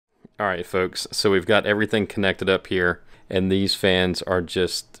Alright folks, so we've got everything connected up here, and these fans are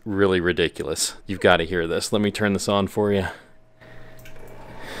just really ridiculous. You've got to hear this. Let me turn this on for you.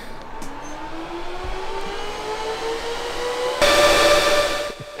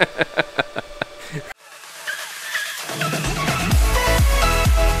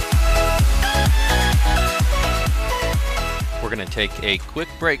 We're going to take a quick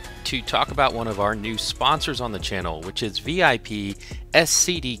break to talk about one of our new sponsors on the channel, which is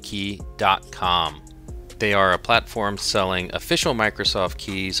VIPSCDKey.com. They are a platform selling official Microsoft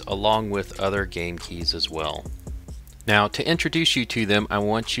keys along with other game keys as well. Now, to introduce you to them, I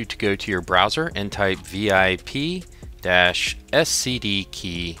want you to go to your browser and type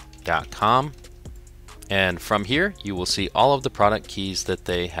VIP-SCDKey.com. And from here, you will see all of the product keys that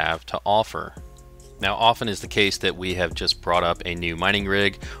they have to offer. Now, often is the case that we have just brought up a new mining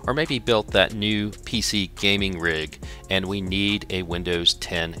rig or maybe built that new PC gaming rig and we need a Windows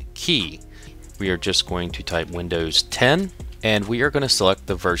 10 key. We are just going to type Windows 10 and we are going to select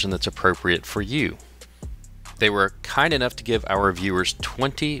the version that's appropriate for you. They were kind enough to give our viewers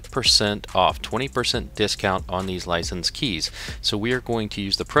 20% off, 20% discount on these licensed keys. So we are going to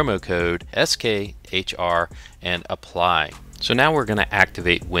use the promo code SKHR and apply. So now we're going to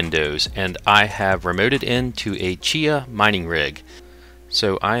activate Windows, and I have remoted into a Chia mining rig.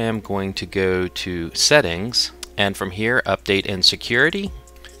 So I am going to go to Settings, and from here Update and Security,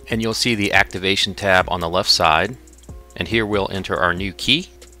 and you'll see the Activation tab on the left side. And here we'll enter our new key,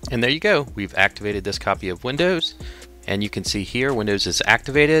 and there you go. We've activated this copy of Windows, and you can see here Windows is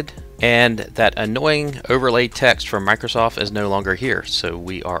activated, and that annoying overlay text from Microsoft is no longer here. So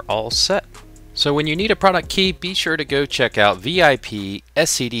we are all set. So when you need a product key, be sure to go check out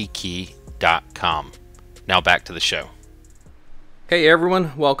VIPSCDKey.com. Now back to the show. Hey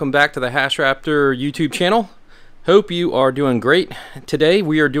everyone, welcome back to the HashRaptor YouTube channel. Hope you are doing great. Today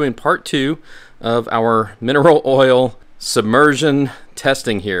we are doing part 2 of our mineral oil submersion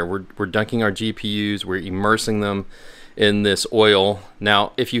testing here. We're dunking our GPUs, we're immersing them in this oil.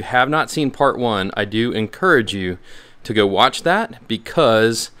 Now, if you have not seen part 1, I do encourage you to go watch that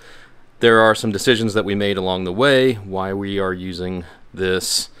because there are some decisions that we made along the way, why we are using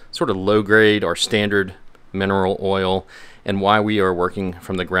this sort of low grade or standard mineral oil, and why we are working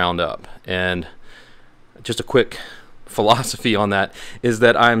from the ground up. And just a quick philosophy on that is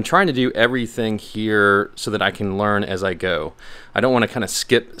that I'm trying to do everything here so that I can learn as I go. I don't want to kind of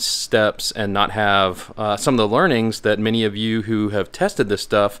skip steps and not have some of the learnings that many of you who have tested this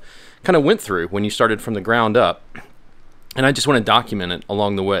stuff kind of went through when you started from the ground up. And I just want to document it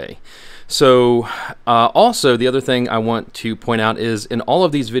along the way. So also the other thing I want to point out is in all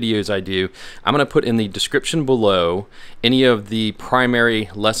of these videos I do, I'm going to put in the description below any of the primary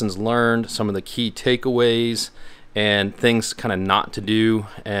lessons learned, some of the key takeaways, and things kind of not to do,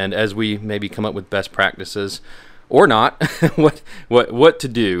 and as we maybe come up with best practices or not, what to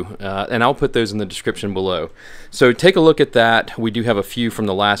do, and I'll put those in the description below. So take a look at that. We do have a few from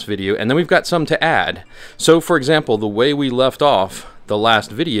the last video, and then we've got some to add. So for example, the way we left off the last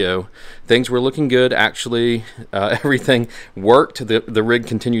video, things were looking good. Actually, everything worked. The rig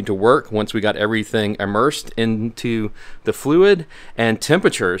continued to work once we got everything immersed into the fluid, and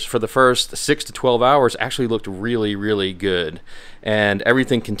temperatures for the first 6 to 12 hours actually looked really, really good, and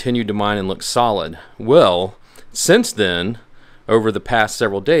everything continued to mine and look solid. Well, since then, over the past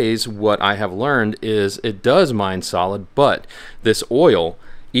several days, what I have learned is it does mine solid, but this oil,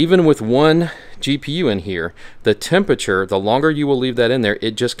 even with one GPU in here, the temperature, the longer you will leave that in there,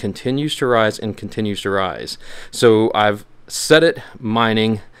 it just continues to rise and continues to rise. So I've set it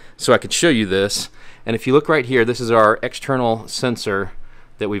mining so I could show you this. And if you look right here, this is our external sensor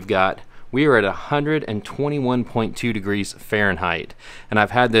that we've got. We are at 121.2 degrees Fahrenheit. And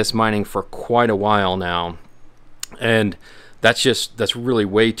I've had this mining for quite a while now. And that's really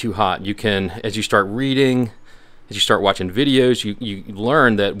way too hot. You can, as you start reading, as you start watching videos, you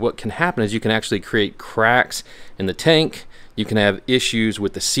learn that what can happen is you can actually create cracks in the tank. You can have issues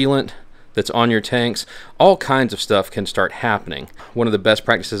with the sealant that's on your tanks. All kinds of stuff can start happening. One of the best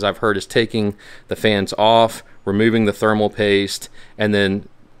practices I've heard is taking the fans off, removing the thermal paste, and then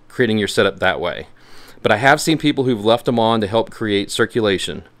creating your setup that way. But I have seen people who've left them on to help create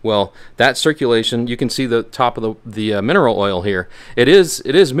circulation. Well, that circulation, you can see the top of the mineral oil here. It is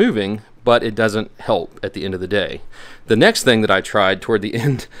moving, but it doesn't help at the end of the day. The next thing that I tried toward the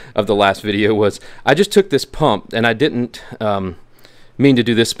end of the last video was I just took this pump, and I didn't mean to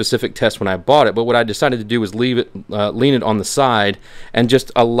do this specific test when I bought it, but what I decided to do was leave it, lean it on the side, and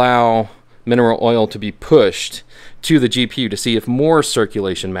just allow mineral oil to be pushed to the GPU to see if more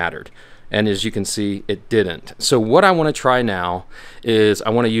circulation mattered. And as you can see, it didn't. So what I want to try now is I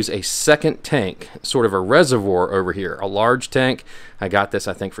want to use a second tank, sort of a reservoir over here, a large tank. I got this,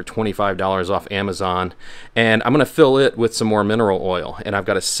 I think, for $25 off Amazon. And I'm going to fill it with some more mineral oil. And I've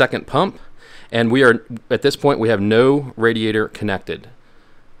got a second pump. And we are, at this point, we have no radiator connected.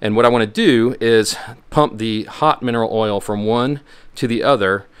 And what I want to do is pump the hot mineral oil from one to the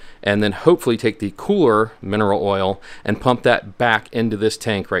other, and then hopefully take the cooler mineral oil and pump that back into this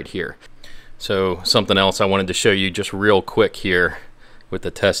tank right here. So something else I wanted to show you just real quick here with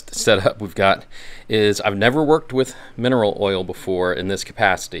the test setup we've got is I've never worked with mineral oil before in this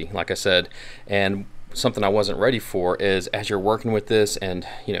capacity, like I said, and something I wasn't ready for is as you're working with this and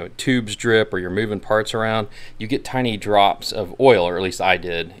tubes drip or you're moving parts around, you get tiny drops of oil, or at least I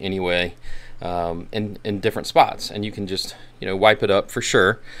did anyway, in different spots, and you can just wipe it up for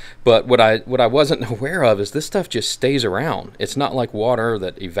sure. But what I wasn't aware of is this stuff just stays around. It's not like water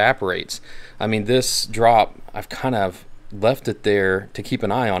that evaporates. I mean, this drop, I've kind of left it there to keep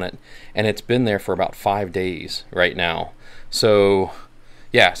an eye on it, and it's been there for about 5 days right now. So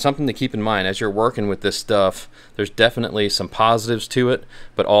yeah, something to keep in mind as you're working with this stuff. There's definitely some positives to it,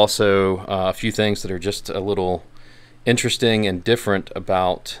 but also a few things that are just a little interesting and different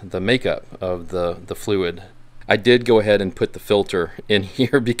about the makeup of the fluid. I did go ahead and put the filter in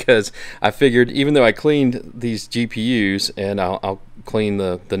here because I figured, even though I cleaned these GPUs and I'll clean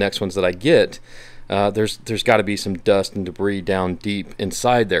the next ones that I get, there's got to be some dust and debris down deep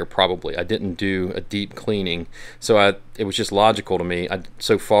inside there probably. I didn't do a deep cleaning, so it was just logical to me.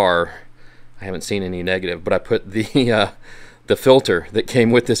 So far I haven't seen any negative, but I put the filter that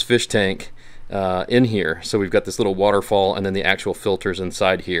came with this fish tank in here. So we've got this little waterfall and then the actual filters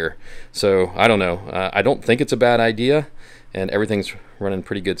inside here. So I don't know, I don't think it's a bad idea, and everything's running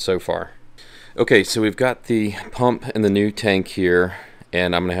pretty good so far. Okay, so we've got the pump in the new tank here,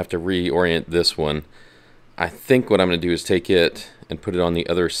 and I'm gonna have to reorient this one. I think what I'm gonna do is take it and put it on the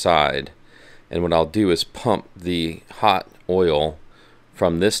other side, and what I'll do is pump the hot oil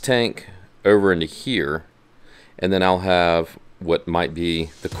from this tank over into here, and then I'll have what might be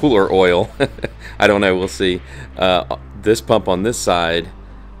the cooler oil. I don't know, we'll see. This pump on this side,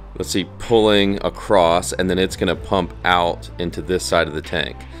 let's see, pulling across, and then it's gonna pump out into this side of the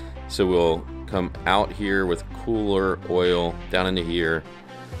tank. So we'll come out here with cooler oil down into here,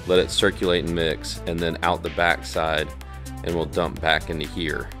 let it circulate and mix, and then out the back side, and we'll dump back into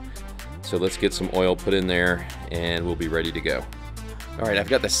here. So let's get some oil put in there and we'll be ready to go. All right, I've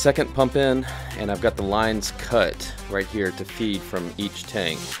got the second pump in, and I've got the lines cut right here to feed from each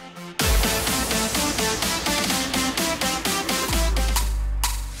tank.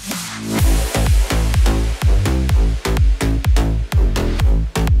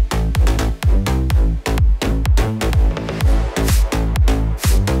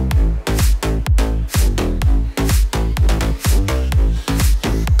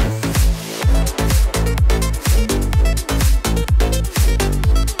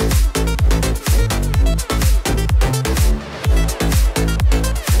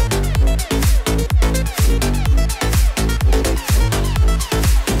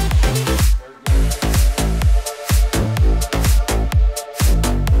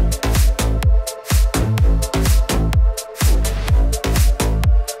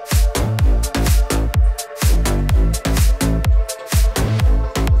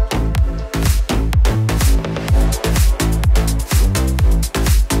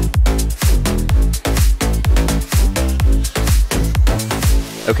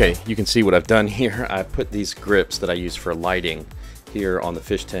 Okay, you can see what I've done here. I put these grips that I use for lighting here on the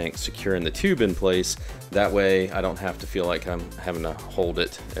fish tank, securing the tube in place. That way I don't have to feel like I'm having to hold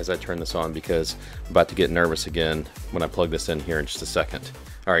it as I turn this on, because I'm about to get nervous again when I plug this in here in just a second.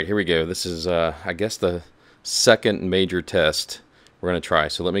 All right, here we go. This is, I guess, the second major test we're gonna try.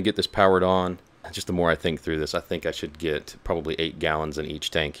 So let me get this powered on. Just the more I think through this, I think I should get probably 8 gallons in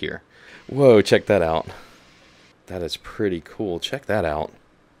each tank here. Whoa, check that out. That is pretty cool. Check that out.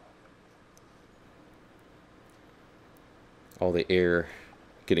 All the air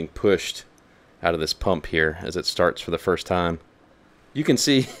getting pushed out of this pump here as it starts for the first time. You can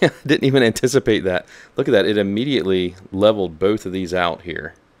see, I didn't even anticipate that. Look at that, it immediately leveled both of these out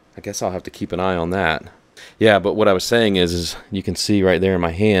here. I guess I'll have to keep an eye on that. Yeah, but what I was saying is you can see right there in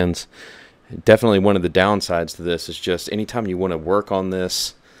my hands, definitely one of the downsides to this is just anytime you want to work on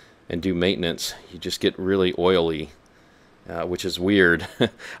this and do maintenance, you just get really oily. Which is weird.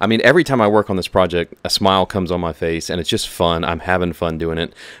 I mean, every time I work on this project, a smile comes on my face, and it's just fun. I'm having fun doing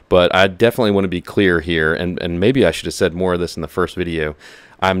it. But I definitely want to be clear here, and maybe I should have said more of this in the first video.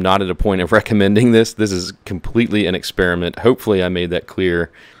 I'm not at a point of recommending this. This is completely an experiment. Hopefully I made that clear.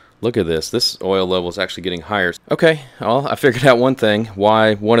 Look at this. This oil level is actually getting higher. Okay, well, I figured out one thing,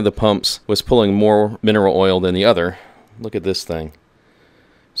 why one of the pumps was pulling more mineral oil than the other. Look at this thing.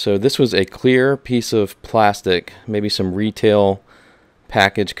 So this was a clear piece of plastic, maybe some retail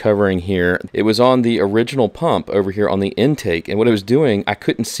package covering here. It was on the original pump over here on the intake, and what it was doing, I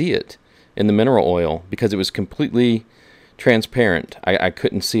couldn't see it in the mineral oil because it was completely transparent. I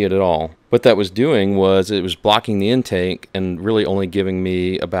couldn't see it at all. What that was doing was it was blocking the intake and really only giving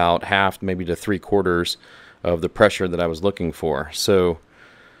me about half, maybe to 3/4 of the pressure that I was looking for. So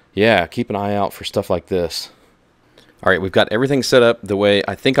yeah, keep an eye out for stuff like this. All right, we've got everything set up the way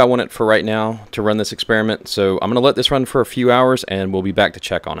I think I want it for right now to run this experiment. So I'm going to let this run for a few hours and we'll be back to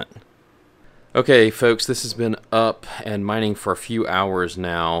check on it. Okay, folks, this has been up and mining for a few hours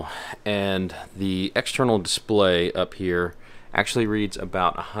now, and the external display up here actually reads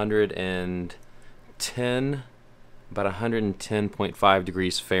about 110.5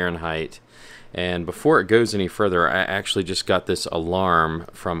 degrees Fahrenheit. And before it goes any further, I actually just got this alarm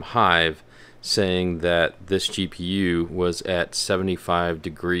from Hive saying that this GPU was at 75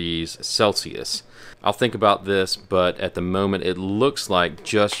 degrees Celsius. I'll think about this, but at the moment it looks like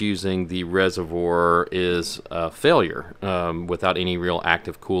just using the reservoir is a failure without any real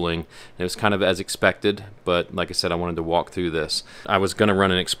active cooling. It was kind of as expected, but like I said, I wanted to walk through this. I was going to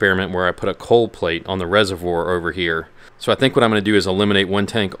run an experiment where I put a cold plate on the reservoir over here. So I think what I'm going to do is eliminate one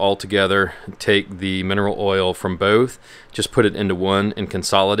tank altogether, take the mineral oil from both, just put it into one and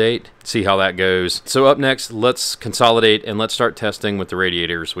consolidate, see how that goes. So up next, let's consolidate and let's start testing with the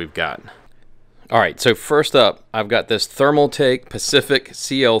radiators we've got. All right, so first up, I've got this Thermaltake Pacific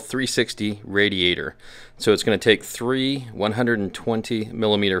CL360 radiator. So it's going to take 3 120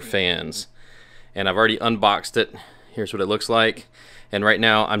 millimeter fans. And I've already unboxed it. Here's what it looks like. And right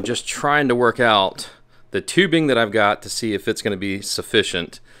now, I'm just trying to work out the tubing that I've got to see if it's going to be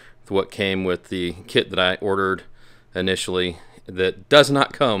sufficient with what came with the kit that I ordered initially. That does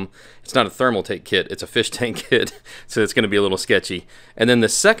not come, it's not a Thermaltake kit, it's a fish tank kit, so it's going to be a little sketchy. And then the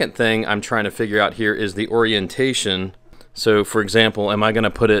second thing I'm trying to figure out here is the orientation. So for example, am I going to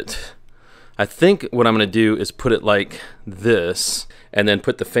put it, I think what I'm going to do is put it like this, and then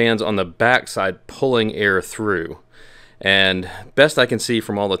put the fans on the back side pulling air through. And best I can see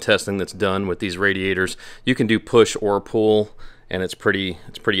from all the testing that's done with these radiators, you can do push or pull, and it's pretty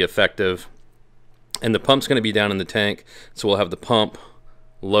effective. And the pump's going to be down in the tank, so we'll have the pump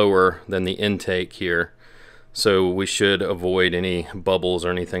lower than the intake here. So we should avoid any bubbles or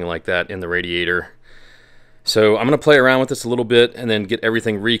anything like that in the radiator. So I'm going to play around with this a little bit and then get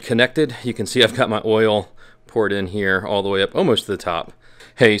everything reconnected. You can see I've got my oil poured in here all the way up almost to the top.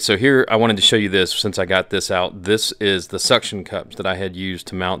 Hey, so here I wanted to show you this since I got this out. This is the suction cups that I had used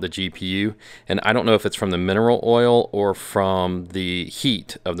to mount the GPU, and I don't know if it's from the mineral oil or from the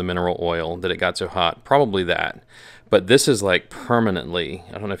heat of the mineral oil that it got so hot. Probably that. But this is like permanently,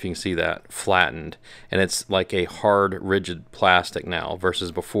 I don't know if you can see that, flattened, and it's like a hard, rigid plastic now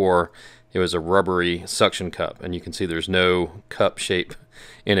versus before it was a rubbery suction cup, and you can see there's no cup shape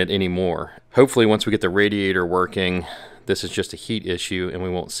in it anymore. Hopefully once we get the radiator working, this is just a heat issue and we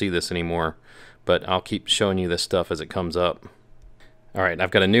won't see this anymore, but I'll keep showing you this stuff as it comes up. All right, I've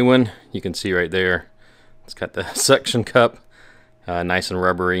got a new one. You can see right there. It's got the suction cup, nice and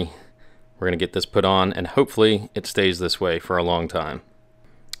rubbery. We're gonna get this put on and hopefully it stays this way for a long time.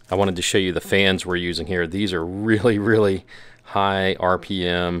 I wanted to show you the fans we're using here. These are really high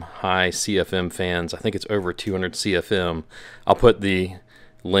RPM, high CFM fans. I think it's over 200 CFM. I'll put the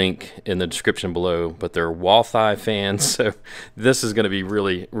link in the description below, but they're wall thigh fans, so this is going to be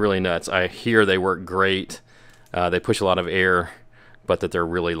really nuts. I hear they work great. They push a lot of air, but that they're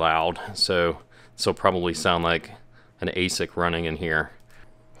really loud, so this will probably sound like an ASIC running in here.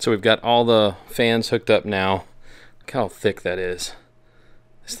 So we've got all the fans hooked up now. Look how thick that is.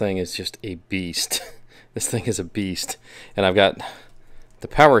 This thing is just a beast. This thing is a beast. And I've got the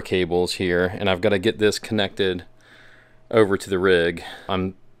power cables here, and I've got to get this connected over to the rig.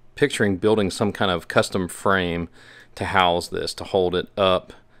 I'm picturing building some kind of custom frame to house this, to hold it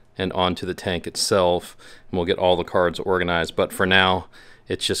up and onto the tank itself, and we'll get all the cards organized, but for now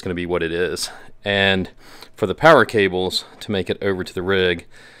it's just going to be what it is. And for the power cables to make it over to the rig,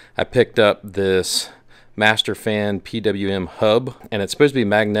 I picked up this Master Fan PWM hub, and it's supposed to be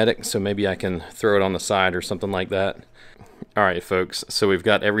magnetic, so maybe I can throw it on the side or something like that. Alright folks, so we've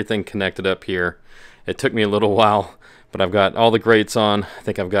got everything connected up here. It took me a little while, but I've got all the grates on. I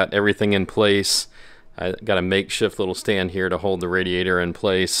think I've got everything in place. I got a makeshift little stand here to hold the radiator in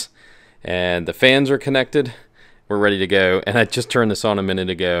place. And the fans are connected. We're ready to go. And I just turned this on a minute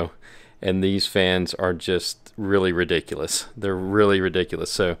ago. and these fans are just really ridiculous. They're really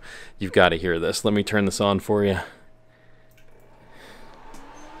ridiculous. So you've got to hear this. Let me turn this on for you.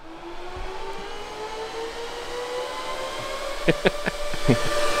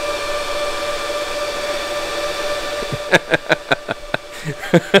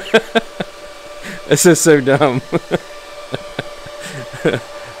 This is so dumb.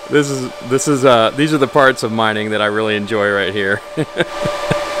 These are the parts of mining that I really enjoy right here.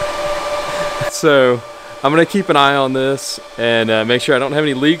 So I'm gonna keep an eye on this and make sure I don't have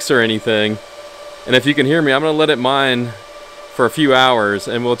any leaks or anything. And if you can hear me, I'm gonna let it mine for a few hours,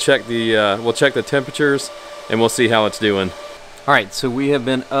 and we'll check the temperatures, and we'll see how it's doing. All right, so we have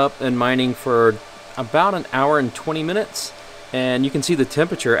been up and mining for about an hour and 20 minutes, and you can see the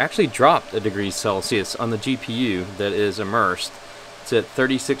temperature actually dropped a degree Celsius on the GPU that is immersed. It's at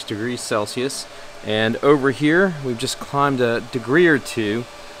 36 degrees Celsius, and over here we've just climbed a degree or two,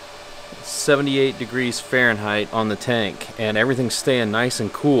 78 degrees Fahrenheit on the tank, and everything's staying nice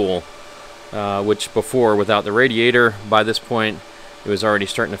and cool, which before, without the radiator, by this point it was already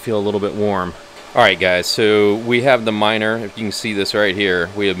starting to feel a little bit warm. Alright guys, so we have the miner. If you can see this right here,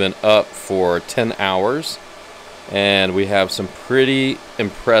 we have been up for 10 hours, and we have some pretty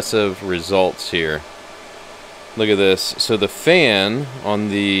impressive results here. Look at this. So the fan on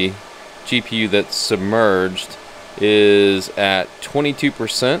the GPU that's submerged is at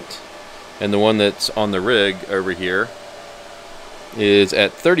 22%, and the one that's on the rig over here is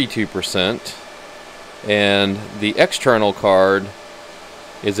at 32%, and the external card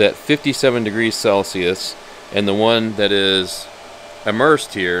is at 57 degrees Celsius, and the one that is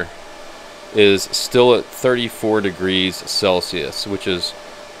immersed here is still at 34 degrees Celsius, which is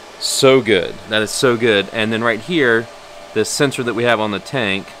so good. That is so good. And then right here, the sensor that we have on the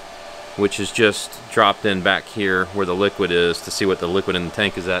tank, which is just dropped in back here where the liquid is to see what the liquid in the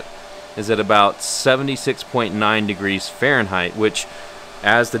tank is at about 76.9 degrees Fahrenheit, which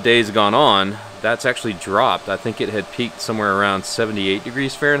as the days gone on, that's actually dropped. I think it had peaked somewhere around 78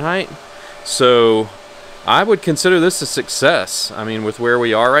 degrees Fahrenheit. So I would consider this a success. I mean, with where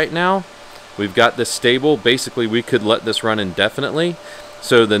we are right now, we've got this stable. Basically, we could let this run indefinitely.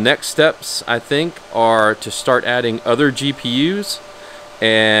 So the next steps, I think, are to start adding other GPUs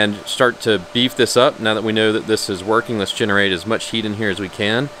and start to beef this up. Now that we know that this is working, let's generate as much heat in here as we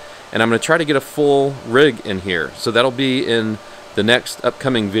can. And I'm going to try to get a full rig in here. So that'll be in the next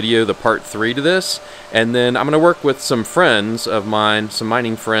upcoming video, the part 3 to this. And then I'm going to work with some friends of mine, some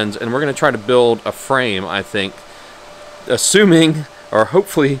mining friends, and we're going to try to build a frame, I think, assuming, or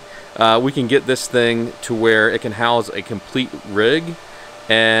hopefully, we can get this thing to where it can house a complete rig,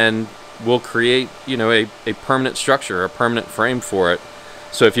 and we'll create, you know, a permanent structure, a permanent frame for it.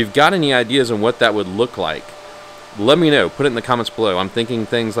 So if you've got any ideas on what that would look like, let me know. Put it in the comments below. I'm thinking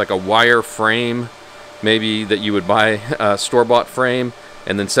things like a wire frame, maybe that you would buy a store-bought frame,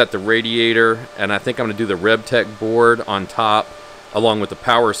 and then set the radiator, and I think I'm going to do the RevTech board on top along with the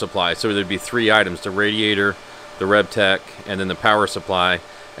power supply. So there'd be 3 items: the radiator, the RevTech, and then the power supply,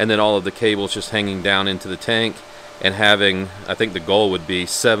 and then all of the cables just hanging down into the tank, and having, I think the goal would be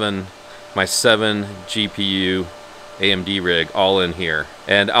my 7 GPU AMD rig all in here.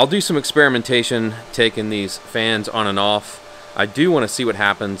 And I'll do some experimentation taking these fans on and off. I do want to see what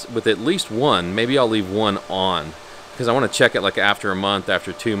happens with at least one. Maybe I'll leave one on, because I want to check it like after a month,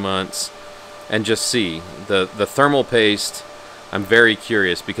 after 2 months, and just see. The thermal paste, I'm very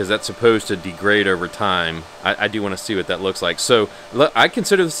curious, because that's supposed to degrade over time. I do want to see what that looks like. So I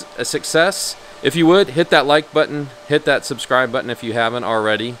consider this a success. If you would, hit that like button, hit that subscribe button if you haven't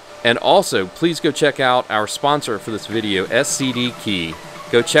already. And also, please go check out our sponsor for this video, SCD Key.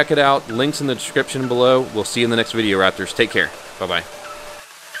 Go check it out. Links in the description below. We'll see you in the next video, Raptors. Take care. Bye-bye.